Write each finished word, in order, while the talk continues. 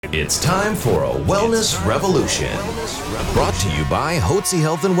It's time for a Wellness Revolution. Brought to you by Hotze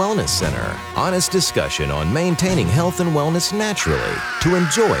Health and Wellness Center. Honest discussion on maintaining health and wellness naturally to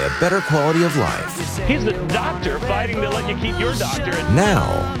enjoy a better quality of life. He's the doctor fighting to let you keep your doctorate.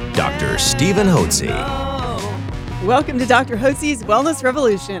 Now, Dr. Stephen Hotze. Welcome to Dr. Hotze's Wellness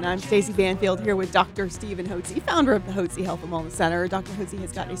Revolution. I'm Stacey Banfield here with Dr. Stephen Hotze, founder of the Hotze Health and Wellness Center. Dr. Hotze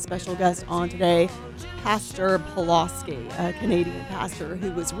has got a special guest on today, Pastor Pawlowski, a Canadian pastor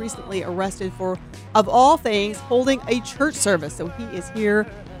who was recently arrested for, of all things, holding a church service. So he is here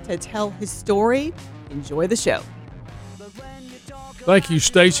to tell his story. Enjoy the show. Thank you,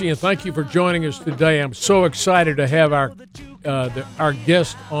 Stacey, and thank you for joining us today. I'm so excited to have our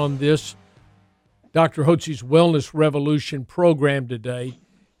guest on this Dr. Hotze's Wellness Revolution program today.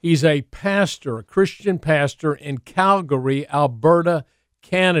 He's a pastor, a Christian pastor in Calgary, Alberta,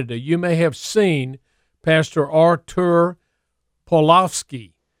 Canada. You may have seen Pastor Artur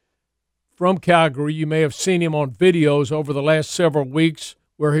Pawlowski from Calgary. You may have seen him on videos over the last several weeks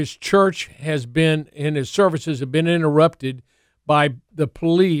where his church has been, and his services have been interrupted by the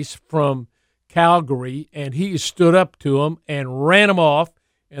police from Calgary, and he stood up to them and ran them off.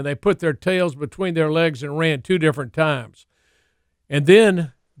 And they put their tails between their legs and ran 2 different times. And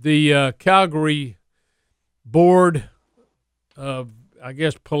then the Calgary Board of,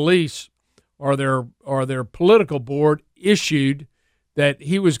 police or their political board issued that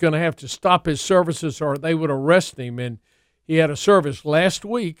he was going to have to stop his services or they would arrest him. And he had a service last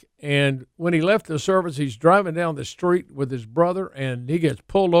week, and when he left the service, he's driving down the street with his brother, and he gets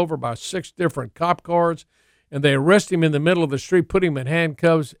pulled over by 6 different cop cars. And they arrest him in the middle of the street, put him in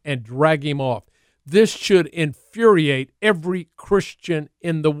handcuffs, and drag him off. This should infuriate every Christian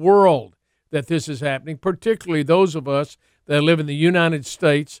in the world that this is happening, particularly those of us that live in the United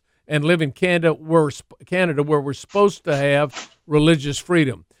States and live in Canada, where we're supposed to have religious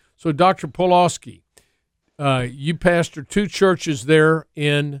freedom. So, Dr. Pawlowski, you pastor 2 churches there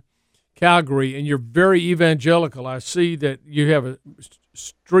in Calgary, and you're very evangelical. I see that you have a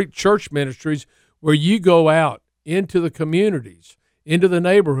street church ministries where you go out into the communities, into the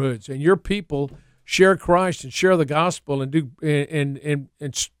neighborhoods, and your people share Christ and share the gospel and do and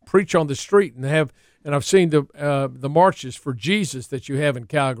preach on the street and I've seen the marches for Jesus that you have in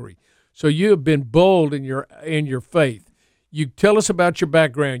Calgary. So you have been bold in your faith. You tell us about your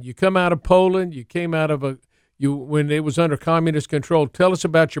background. You come out of Poland. You came out of when it was under communist control. Tell us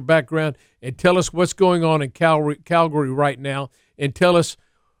about your background and tell us what's going on in Calgary right now, and tell us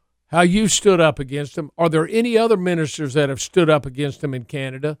how you stood up against them. Are there any other ministers that have stood up against them in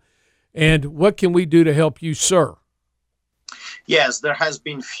Canada? And what can we do to help you, sir? Yes, there has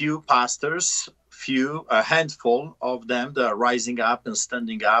been few pastors, a handful of them that are rising up and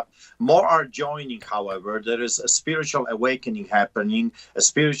standing up. More are joining, however. There is a spiritual awakening happening, a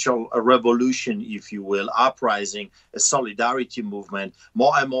spiritual revolution, if you will, uprising, a solidarity movement.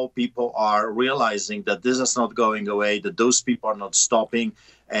 More and more people are realizing that this is not going away, that those people are not stopping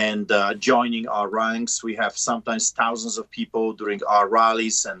and joining our ranks. We have sometimes thousands of people during our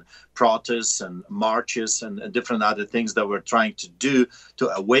rallies and protests and marches and different other things that we're trying to do to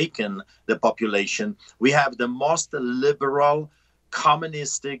awaken the population. We have the most liberal,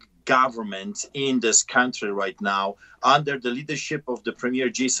 communistic government in this country right now under the leadership of the Premier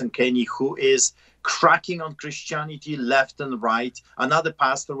Jason Kenney, who is cracking on Christianity left and right. Another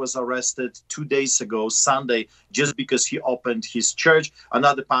pastor was arrested 2 days ago, Sunday, just because he opened his church.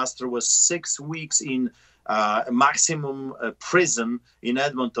 Another pastor was 6 weeks in maximum prison in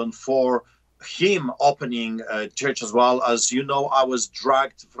Edmonton for him opening a church as well. As you know, I was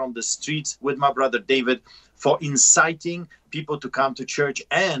dragged from the streets with my brother David for inciting people to come to church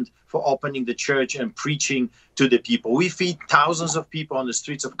and for opening the church and preaching to the people. We feed thousands of people on the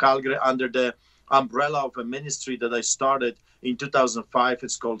streets of Calgary under the umbrella of a ministry that I started in 2005.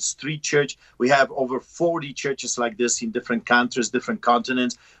 It's called Street Church. We have over 40 churches like this in different countries, different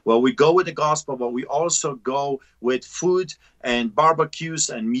continents. Well, we go with the gospel, but we also go with food and barbecues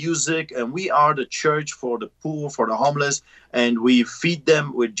and music. And we are the church for the poor, for the homeless. And we feed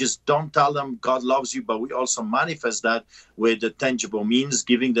them. We just don't tell them God loves you, but we also manifest that with the tangible means,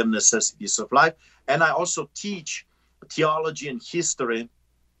 giving them necessities of life. And I also teach theology and history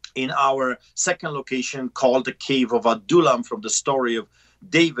in our second location called the Cave of Adullam, from the story of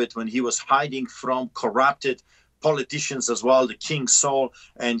David when he was hiding from corrupted politicians as well, the King Saul,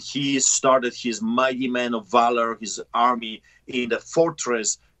 and he started his mighty man of valor, his army in the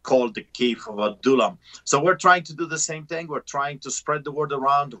fortress called the Cave of Adullam. So we're trying to do the same thing. We're trying to spread the word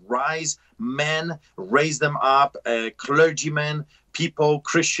around, rise men, raise them up, clergymen, people,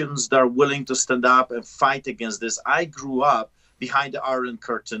 Christians that are willing to stand up and fight against this. I grew up behind the Iron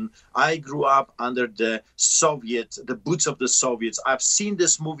Curtain. I grew up under the boots of the Soviets. I've seen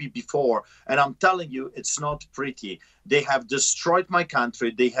this movie before, and I'm telling you, it's not pretty. They have destroyed my country.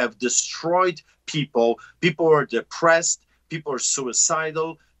 They have destroyed people. People are depressed. People are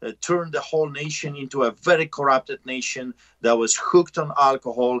suicidal. Turned the whole nation into a very corrupted nation that was hooked on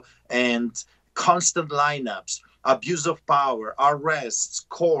alcohol and constant lineups, abuse of power, arrests,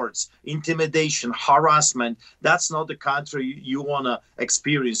 courts, intimidation, harassment. That's not the country you want to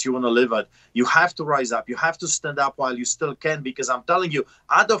experience, you want to live at. You have to rise up. You have to stand up while you still can, because I'm telling you,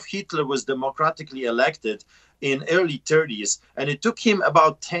 Adolf Hitler was democratically elected in early 30s, and it took him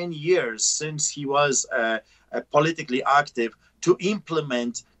about 10 years since he was politically active to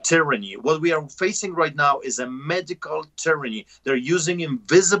implement tyranny. What we are facing right now is a medical tyranny. They're using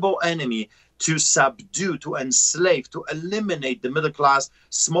invisible enemy to subdue, to enslave, to eliminate the middle class,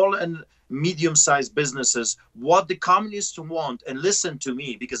 small and medium-sized businesses. What the communists want, and listen to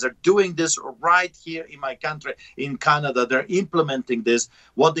me, because they're doing this right here in my country, in Canada, they're implementing this.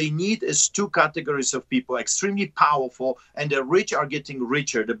 What they need is two categories of people, extremely powerful, and the rich are getting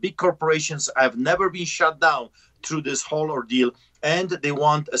richer. The big corporations have never been shut down through this whole ordeal, and they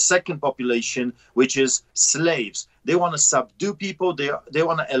want a second population, which is slaves. They want to subdue people. They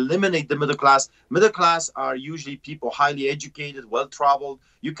want to eliminate the middle class. Middle class are usually people highly educated, well-traveled.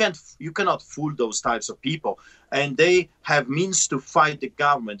 You cannot fool those types of people, and they have means to fight the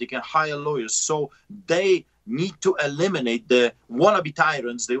government. They can hire lawyers, so they need to eliminate the wannabe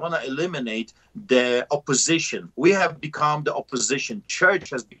tyrants. They want to eliminate the opposition. We have become the opposition.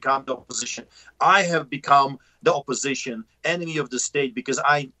 Church has become the opposition. I have become the opposition, enemy of the state, because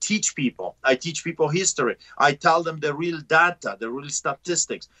I teach people history. I tell them the real data, the real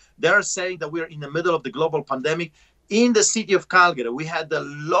statistics. They're saying that we're in the middle of the global pandemic. In the city of Calgary, we had the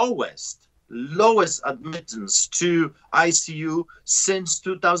lowest admittance to ICU since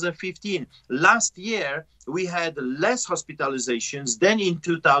 2015. Last year, we had less hospitalizations than in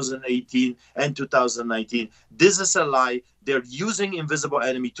 2018 and 2019. This is a lie. They're using invisible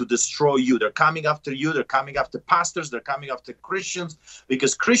enemy to destroy you. They're coming after you. They're coming after pastors. They're coming after Christians,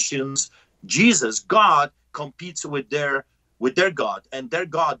 because Christians, Jesus, God, competes with their God, and their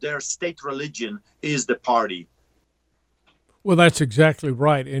God, their state religion, is the party. Well, that's exactly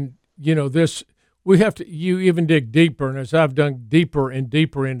right. And you know, you even dig deeper, and as I've done deeper and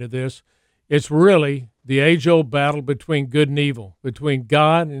deeper into this, it's really the age-old battle between good and evil, between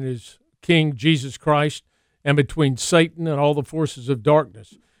God and his King, Jesus Christ, and between Satan and all the forces of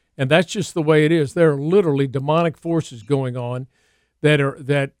darkness. And that's just the way it is. There are literally demonic forces going on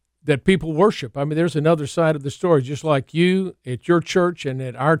that people worship. I mean, there's another side of the story. Just like you at your church and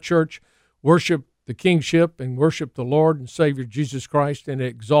at our church worship the kingship and worship the Lord and Savior Jesus Christ and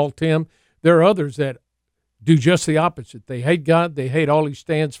exalt him, there are others that do just the opposite. They hate God. They hate all he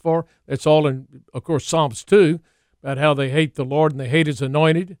stands for. That's all in, of course, Psalms 2, about how they hate the Lord and they hate his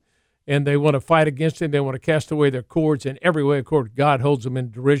anointed, and they want to fight against him. They want to cast away their cords, and every way, of course, God holds them in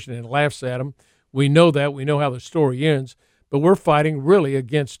derision and laughs at them. We know that. We know how the story ends. But we're fighting really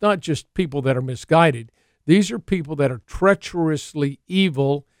against not just people that are misguided. These are people that are treacherously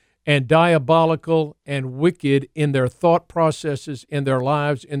evil and diabolical and wicked in their thought processes, in their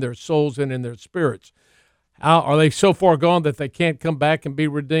lives, in their souls, and in their spirits. How, are they so far gone that they can't come back and be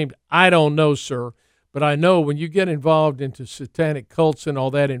redeemed? I don't know, sir. But I know when you get involved into satanic cults and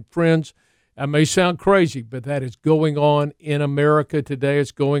all that, and friends, it may sound crazy, but that is going on in America today.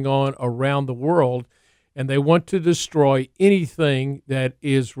 It's going on around the world. And they want to destroy anything that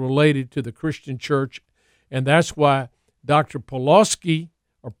is related to the Christian church. And that's why Dr. Pawlowski,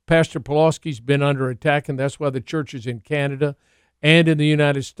 or Pastor Pawlowski's been under attack, and that's why the churches in Canada and in the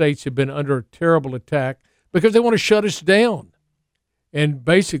United States have been under a terrible attack, because they want to shut us down. And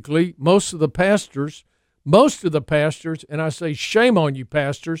basically, most of the pastors, and I say shame on you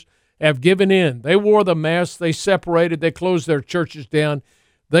pastors, have given in. They wore the mask, they separated, they closed their churches down.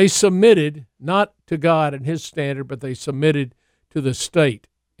 They submitted not to God and his standard, but they submitted to the state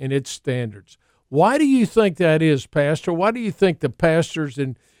and its standards. Why do you think that is, Pastor? Why do you think the pastors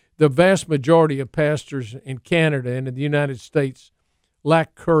and the vast majority of pastors in Canada and in the United States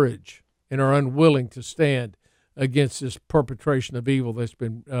lack courage and are unwilling to stand against this perpetration of evil that's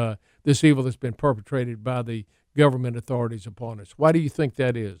been perpetrated by the government authorities upon us? Why do you think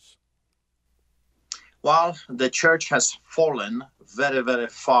that is? Well, the church has fallen very, very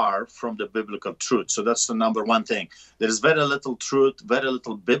far from the biblical truth. So that's the number one thing. There is very little truth, very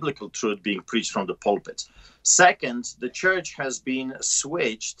little biblical truth being preached from the pulpit. Second, the church has been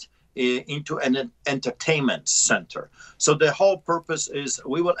switched into an entertainment center. So the whole purpose is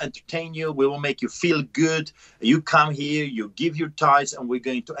we will entertain you, we will make you feel good. You come here, you give your tithes, and we're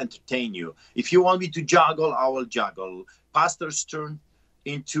going to entertain you. If you want me to juggle, I will juggle. Pastors turn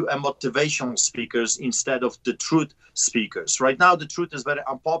into a motivational speakers instead of the truth speakers. Right now, the truth is very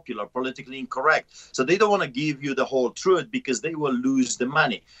unpopular, politically incorrect. So they don't want to give you the whole truth because they will lose the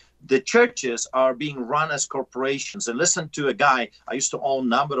money. The churches are being run as corporations. And listen to a guy, I used to own a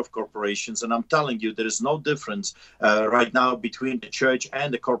number of corporations, and I'm telling you, there is no difference right now between the church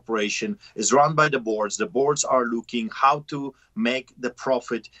and the corporation. It's run by the boards. The boards are looking how to make the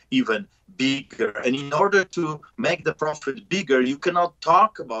profit even bigger. And in order to make the profit bigger, you cannot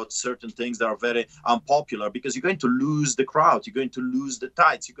talk about certain things that are very unpopular because you're going to lose the crowd. You're going to lose the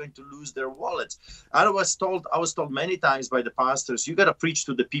tithes. You're going to lose their wallets. I was told many times by the pastors, you got to preach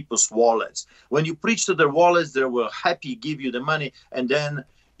to the people's wallets. When you preach to their wallets, they will happy give you the money, and then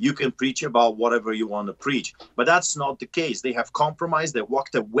you can preach about whatever you want to preach. But that's not the case. They have compromised. They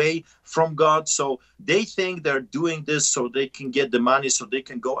walked away from God. So they think they're doing this so they can get the money, so they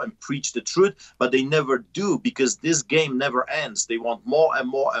can go and preach the truth. But they never do, because this game never ends. They want more and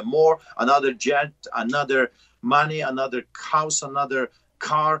more and more. Another jet, another money, another house, another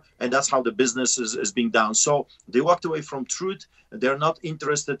car. And that's how the business is being done. So they walked away from truth. They're not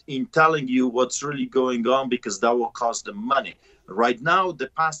interested in telling you what's really going on because that will cost them money. Right now, the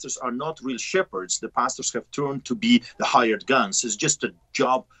pastors are not real shepherds. The pastors have turned to be the hired guns. It's just a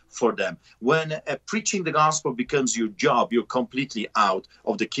job for them. When preaching the gospel becomes your job, you're completely out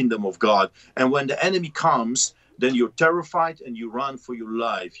of the kingdom of God. And when the enemy comes, then you're terrified and you run for your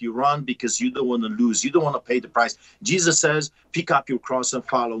life. You run because you don't want to lose. You don't want to pay the price. Jesus says, pick up your cross and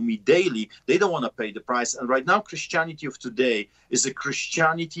follow me daily. They don't want to pay the price. And right now, Christianity of today is a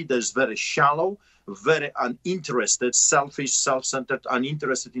Christianity that is very shallow, very uninterested, selfish, self-centered,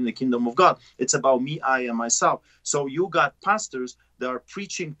 uninterested in the kingdom of God. It's about me, I, and myself. So you got pastors that are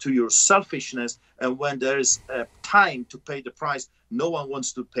preaching to your selfishness, and when there is time to pay the price, no one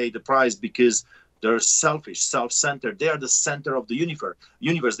wants to pay the price because they're selfish, self-centered. They are the center of the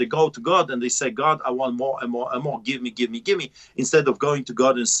universe. They go to God and they say, God, I want more and more and more. Give me, give me, give me. Instead of going to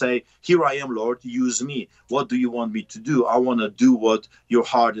God and say, here I am, Lord, use me. What do you want me to do? I want to do what your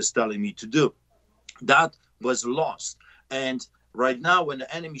heart is telling me to do. That was lost. And right now, when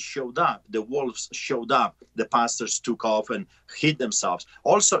the enemy showed up, the wolves showed up, the pastors took off and hid themselves.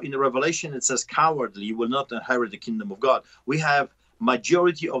 Also in the Revelation, it says, cowardly, you will not inherit the kingdom of God. We have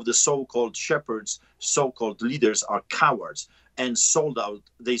majority of the so-called shepherds, so-called leaders are cowards and sold out.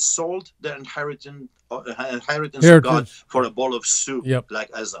 They sold their inheritance of God for a bowl of soup,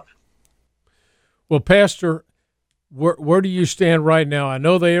 like Esau. Well, Pastor, where do you stand right now? I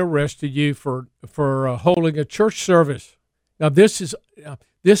know they arrested you for holding a church service. Now,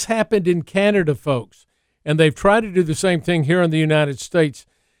 this happened in Canada, folks, and they've tried to do the same thing here in the United States.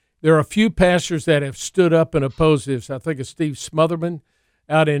 There are a few pastors that have stood up and opposed this. I think of Steve Smotherman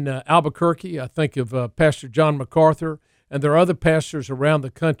out in Albuquerque. I think of Pastor John MacArthur, and there are other pastors around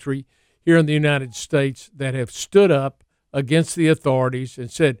the country here in the United States that have stood up against the authorities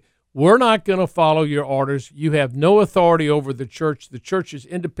and said, we're not going to follow your orders. You have no authority over the church. The church is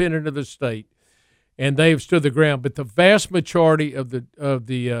independent of the state, and they have stood the ground. But the vast majority of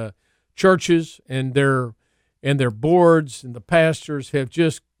the churches and their boards and the pastors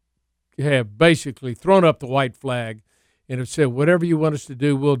have basically thrown up the white flag and have said, whatever you want us to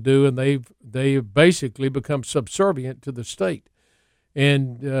do, we'll do. And they've basically become subservient to the state.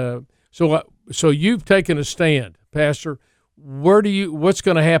 And so you've taken a stand, Pastor. What's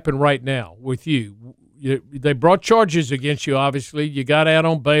going to happen right now with you? They brought charges against you, obviously. You got out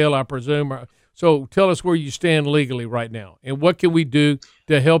on bail, I presume. So tell us where you stand legally right now, and what can we do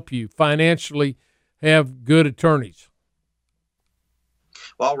to help you financially have good attorneys?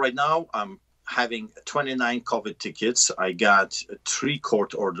 Well, right now I'm having 29 COVID tickets. I got 3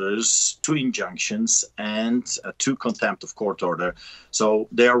 court orders, 2 injunctions, and 2 contempt of court order. So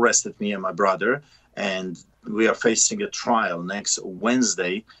they arrested me and my brother, and we are facing a trial next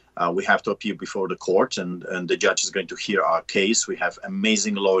Wednesday. We have to appear before the court, and the judge is going to hear our case. We have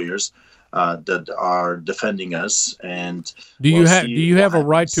amazing lawyers that are defending us. And do you have a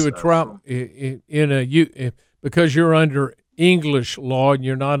right to a trial because you're under English law and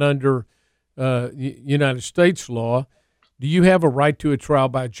you're not under United States law? Do you have a right to a trial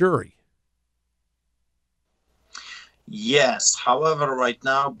by jury? Yes. However, right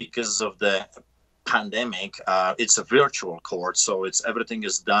now, because of the pandemic, it's a virtual court, so everything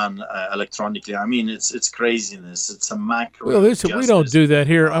is done electronically. I mean, it's craziness. It's a macro. Well, listen, we don't do that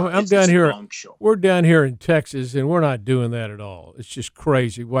here. I'm down here. Show. We're down here in Texas, and we're not doing that at all. It's just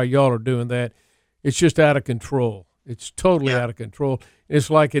crazy why y'all are doing that. It's just out of control. It's totally out of control. It's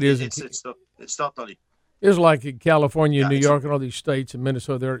like it is. It's totally. It's like in California, New York, and all these states and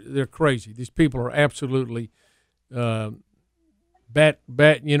Minnesota. They're crazy. These people are absolutely. You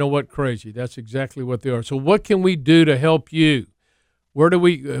know what, crazy. That's exactly what they are. So what can we do to help you? Where do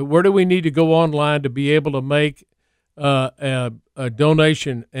we need to go online to be able to make a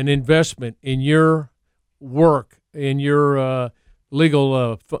donation, an investment in your work, in your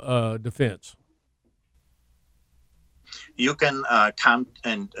legal defense? You can come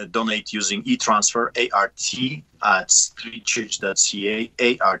and donate using e-transfer, ART at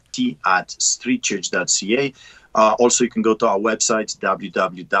streetchurch.ca, ART at streetchurch.ca. Also, you can go to our website,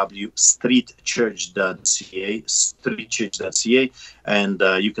 www.streetchurch.ca, and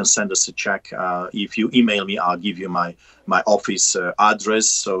you can send us a check. If you email me, I'll give you my office address,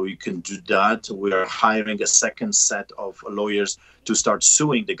 so you can do that. We are hiring a second set of lawyers to start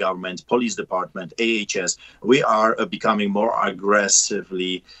suing the government, police department, AHS. We are becoming more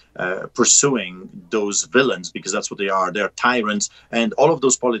aggressively pursuing those villains, because that's what they are. They're tyrants, and all of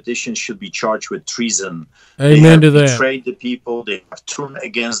those politicians should be charged with treason. Amen to that. They have betrayed the people. They have turned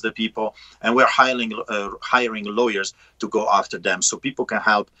against the people, and we're hiring lawyers to go after them. So people can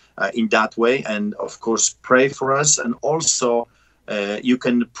help in that way, and of course pray for us. And also, you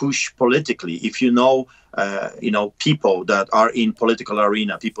can push politically if you know people that are in political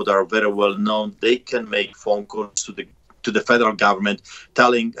arena, people that are very well known. They can make phone calls to the federal government,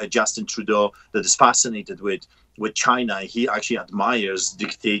 telling Justin Trudeau that is fascinated with China. He actually admires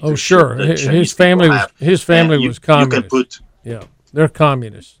dictators. Oh, sure. His family was communist. They're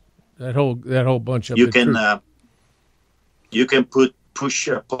communists. That whole bunch of them. You can push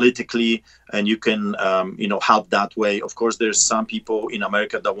politically, and you can help that way. Of course, there's some people in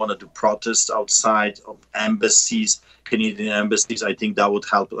America that want to do protests outside of embassies, Canadian embassies. I think that would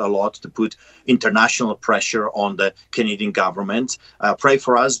help a lot to put international pressure on the Canadian government. Pray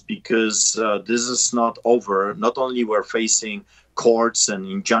for us, because this is not over. Not only we're facing courts and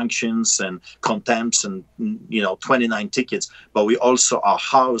injunctions and contempts and 29 tickets, but we also, our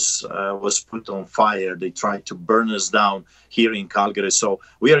house was put on fire. They tried to burn us down here in Calgary. So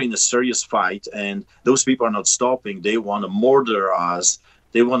we are in a serious fight, and those people are not stopping. They want to murder us.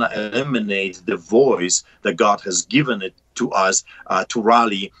 They want to eliminate the voice that God has given it to us to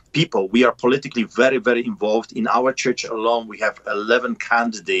rally people. We are politically very, very involved. In our church alone, we have 11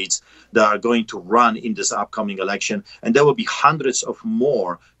 candidates that are going to run in this upcoming election, and there will be hundreds of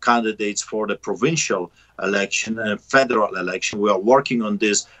more candidates for the provincial election and federal election. We are working on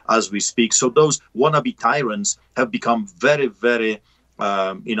this as we speak. So those wannabe tyrants have become very, very,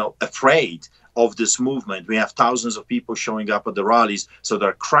 afraid of this movement. We have thousands of people showing up at the rallies, so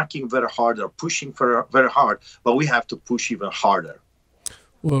they're cracking very hard, they're pushing very, very hard, but we have to push even harder.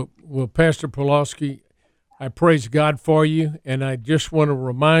 Well, Pastor Pawlowski, I praise God for you, and I just want to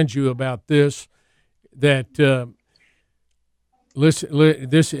remind you about this, that listen,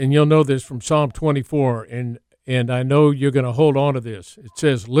 this, and you'll know this from Psalm 24, and I know you're going to hold on to this. It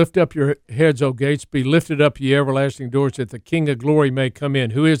says, "Lift up your heads, O gates, be lifted up, ye everlasting doors, that the King of glory may come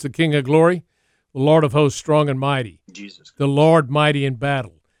in." Who is the King of glory? The Lord of hosts, strong and mighty. Jesus. The Lord mighty in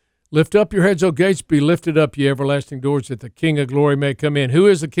battle. Lift up your heads, O gates, be lifted up, ye everlasting doors, that the King of glory may come in. Who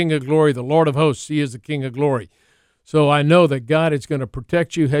is the King of glory? The Lord of hosts. He is the King of glory. So I know that God is going to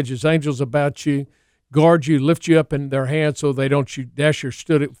protect you, hedge his angels about you, guard you, lift you up in their hands so they don't dash your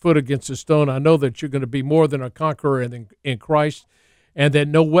foot against a stone. I know that you're going to be more than a conqueror in Christ, and that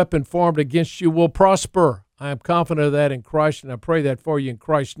no weapon formed against you will prosper. I am confident of that in Christ, and I pray that for you in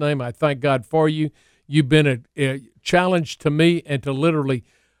Christ's name. I thank God for you. You've been a challenge to me and to literally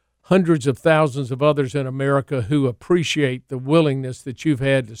hundreds of thousands of others in America who appreciate the willingness that you've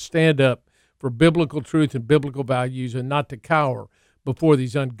had to stand up for biblical truth and biblical values, and not to cower before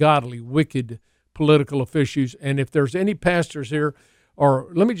these ungodly, wicked political officials. And if there's any pastors here, or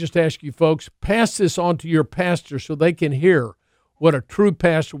let me just ask you folks, pass this on to your pastor so they can hear what a true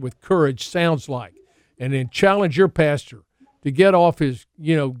pastor with courage sounds like. And then challenge your pastor to get off his,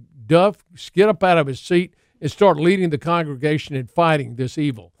 duff, get up out of his seat and start leading the congregation and fighting this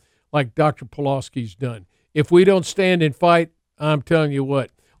evil, like Dr. Pawlowski's done. If we don't stand and fight, I'm telling you what,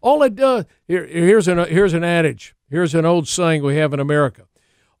 all it does, here's an adage, here's an old saying we have in America.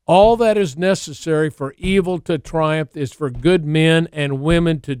 All that is necessary for evil to triumph is for good men and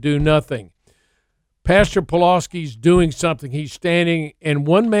women to do nothing. Pastor Pawlowski's doing something. He's standing, and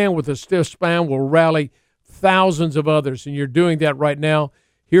one man with a stiff spine will rally thousands of others, and you're doing that right now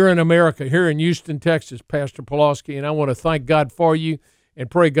here in America, here in Houston, Texas, Pastor Pawlowski, and I want to thank God for you and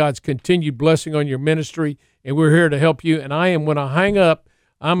pray God's continued blessing on your ministry, and we're here to help you. And when I hang up,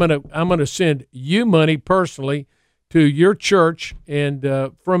 I'm gonna send you money personally to your church, and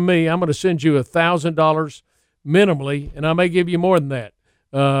from me, I'm going to send you $1,000 minimally, and I may give you more than that.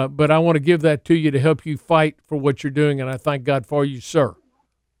 But I want to give that to you to help you fight for what you're doing, and I thank God for you, sir.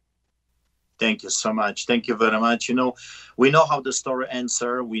 Thank you so much. Thank you very much. We know how the story ends,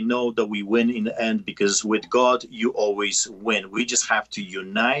 sir. We know that we win in the end because with God, you always win. We just have to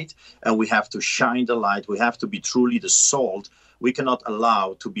unite and we have to shine the light. We have to be truly the salt. We cannot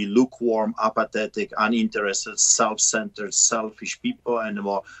allow to be lukewarm, apathetic, uninterested, self-centered, selfish people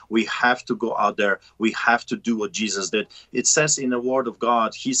anymore. We have to go out there. We have to do what Jesus did. It says in the Word of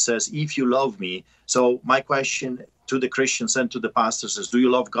God, he says, if you love me. So my question to the Christians and to the pastors is, do you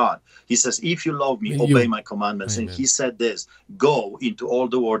love God? He says, if you love me, obey my commandments. Amen. And he said this, go into all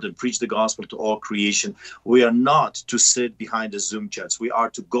the world and preach the gospel to all creation. We are not to sit behind the Zoom chats. We are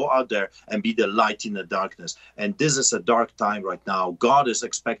to go out there and be the light in the darkness. And this is a dark time right now. God is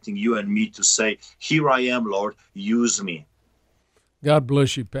expecting you and me to say, here I am, Lord, use me. God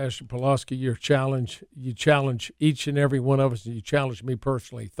bless you, Pastor Pawlowski. You challenge each and every one of us, and you challenge me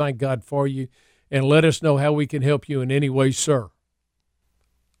personally. Thank God for you. And let us know how we can help you in any way, sir.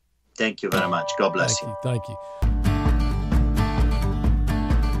 Thank you very much. God bless you. Thank you.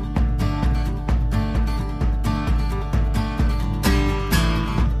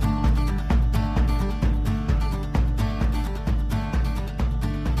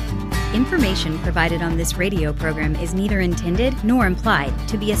 Information provided on this radio program is neither intended nor implied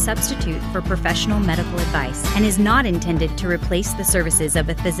to be a substitute for professional medical advice and is not intended to replace the services of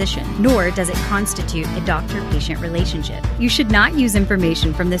a physician, nor does it constitute a doctor-patient relationship. You should not use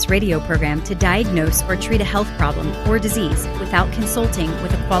information from this radio program to diagnose or treat a health problem or disease without consulting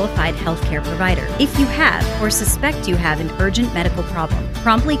with a qualified healthcare provider. If you have or suspect you have an urgent medical problem,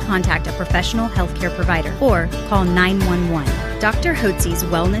 promptly contact a professional healthcare provider or call 911. Dr. Hotze's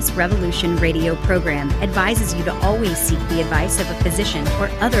Wellness Revolution radio program advises you to always seek the advice of a physician or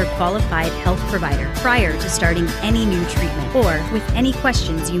other qualified health provider prior to starting any new treatment or with any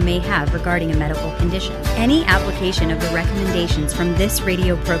questions you may have regarding a medical condition. Any application of the recommendations from this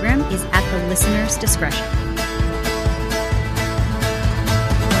radio program is at the listener's discretion.